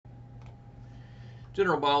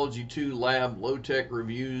General Biology 2 lab low-tech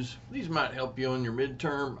reviews. These might help you on your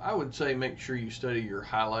midterm. I would say make sure you study your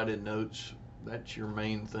highlighted notes. That's your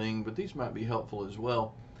main thing, but these might be helpful as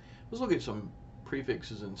well. Let's look at some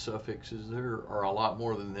prefixes and suffixes. There are a lot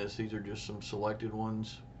more than this. These are just some selected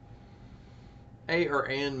ones. A or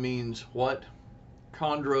an means what?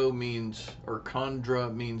 Chondro means, or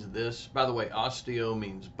chondra means this. By the way, osteo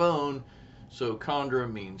means bone, so chondra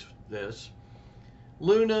means this.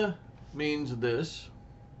 Luna means this.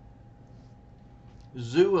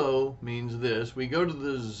 Zoo means this. We go to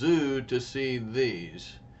the zoo to see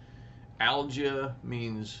these. Algia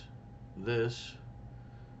means this.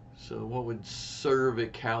 So what would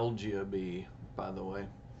cervicalgia be, by the way?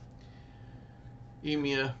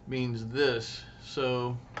 Emia means this.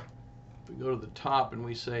 So if we go to the top and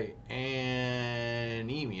we say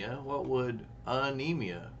anemia, what would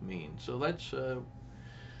anemia mean? So that's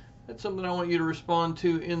something I want you to respond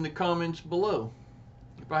to in the comments below.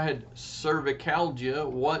 If I had cervicalgia,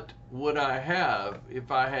 what would I have?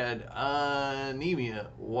 If I had anemia,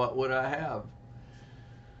 what would I have?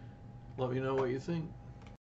 Let me know what you think.